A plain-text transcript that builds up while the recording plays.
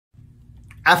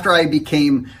After I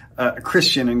became a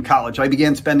Christian in college, I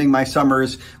began spending my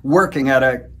summers working at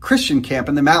a Christian camp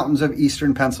in the mountains of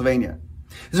eastern Pennsylvania.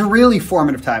 It was a really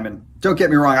formative time, and don't get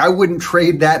me wrong, I wouldn't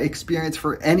trade that experience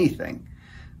for anything.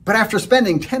 But after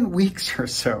spending 10 weeks or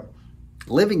so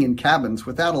living in cabins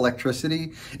without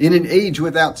electricity, in an age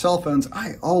without cell phones,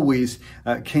 I always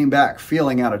came back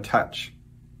feeling out of touch.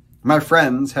 My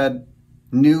friends had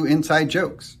new inside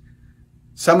jokes.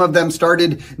 Some of them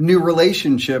started new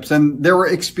relationships, and there were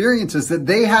experiences that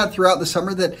they had throughout the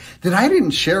summer that I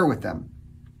didn't share with them.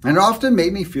 And it often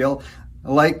made me feel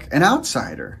like an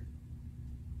outsider.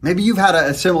 Maybe you've had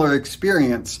a similar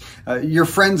experience. Your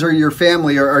friends or your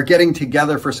family are getting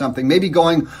together for something, maybe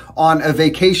going on a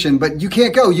vacation, but you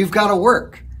can't go. You've got to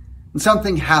work. And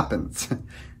something happens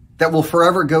that will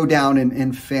forever go down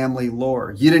in family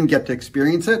lore. You didn't get to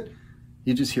experience it.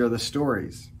 You just hear the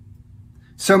stories.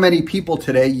 So many people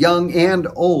today, young and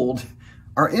old,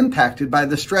 are impacted by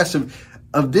the stress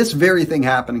of this very thing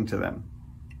happening to them.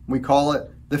 We call it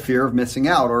the fear of missing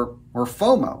out, or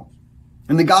FOMO.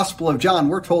 In the Gospel of John,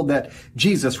 we're told that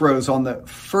Jesus rose on the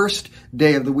first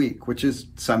day of the week, which is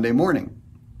Sunday morning.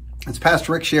 As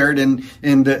Pastor Rick shared in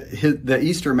the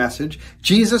Easter message,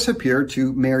 Jesus appeared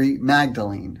to Mary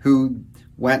Magdalene, who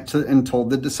went and told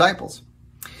the disciples.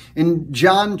 In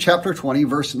John chapter 20,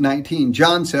 verse 19,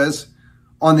 John says,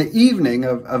 on the evening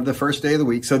of the first day of the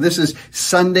week, so this is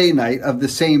Sunday night of the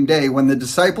same day, when the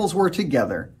disciples were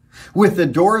together, with the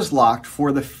doors locked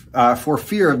for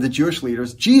fear of the Jewish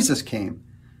leaders, Jesus came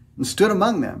and stood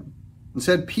among them and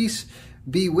said, "Peace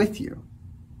be with you."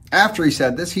 After he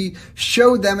said this, he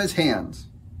showed them his hands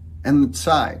and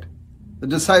side. The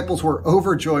disciples were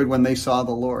overjoyed when they saw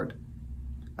the Lord.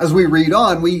 As we read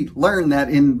on, we learn that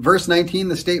in verse 19,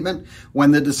 the statement, when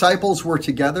the disciples were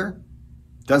together,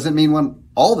 doesn't mean when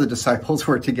all the disciples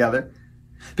were together,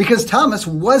 because Thomas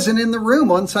wasn't in the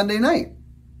room on Sunday night.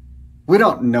 We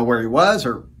don't know where he was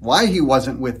or why he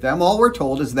wasn't with them. All we're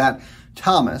told is that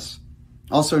Thomas,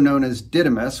 also known as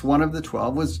Didymus, one of the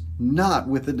 12, was not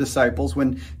with the disciples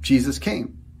when Jesus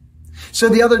came. So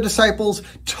the other disciples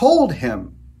told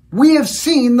him, "We have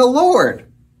seen the Lord."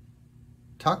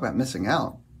 Talk about missing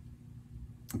out.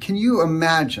 Can you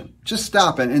imagine? Just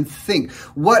stop and think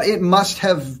what it must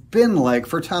have been like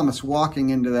for Thomas walking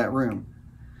into that room.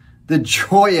 The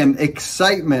joy and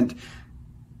excitement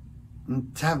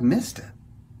to have missed it.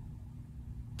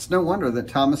 It's no wonder that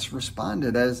Thomas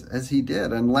responded as he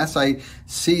did. Unless I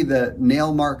see the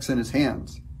nail marks in his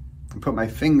hands and put my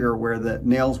finger where the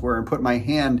nails were and put my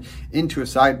hand into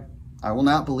his side, I will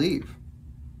not believe.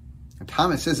 And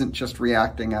Thomas isn't just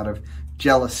reacting out of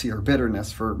jealousy or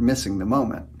bitterness for missing the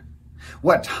moment.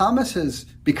 What Thomas has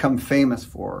become famous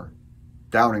for,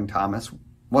 doubting Thomas,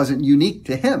 wasn't unique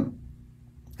to him.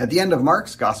 At the end of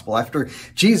Mark's gospel, after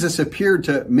Jesus appeared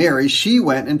to Mary, she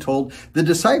went and told the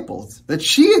disciples that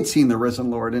she had seen the risen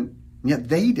Lord, and yet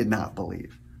they did not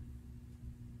believe.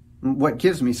 And what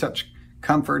gives me such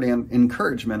comfort and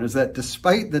encouragement is that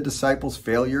despite the disciples'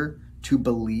 failure to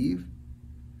believe,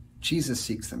 Jesus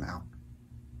seeks them out.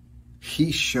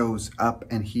 He shows up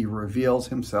and he reveals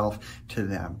himself to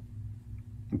them.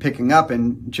 And picking up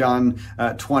in John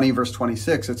 20, verse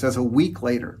 26, it says, a week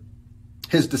later,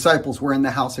 his disciples were in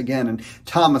the house again, and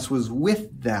Thomas was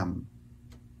with them.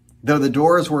 Though the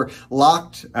doors were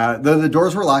locked,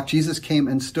 Jesus came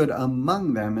and stood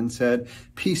among them and said,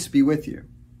 "Peace be with you."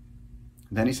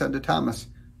 And then he said to Thomas,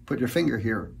 "Put your finger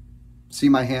here. See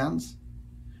my hands?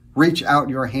 Reach out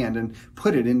your hand and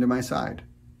put it into my side.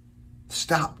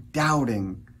 Stop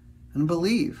doubting and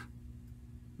believe."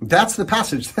 That's the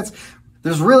passage.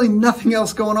 There's really nothing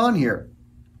else going on here.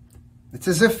 It's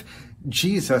as if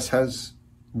Jesus has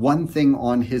one thing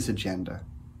on his agenda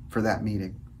for that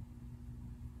meeting: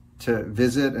 to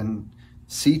visit and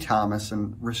see Thomas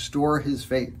and restore his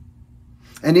faith.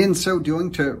 And in so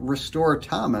doing, to restore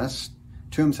Thomas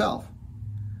to himself.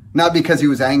 Not because he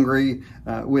was angry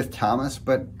with Thomas,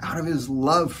 but out of his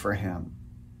love for him.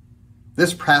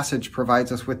 This passage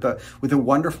provides us with a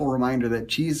wonderful reminder that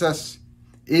Jesus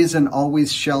is and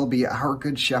always shall be our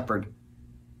good shepherd.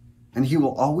 And he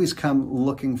will always come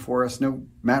looking for us, no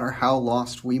matter how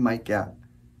lost we might get.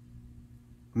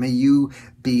 May you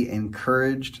be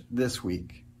encouraged this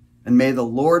week. And may the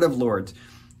Lord of Lords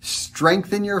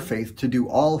strengthen your faith to do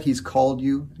all he's called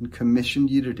you and commissioned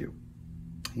you to do.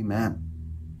 Amen.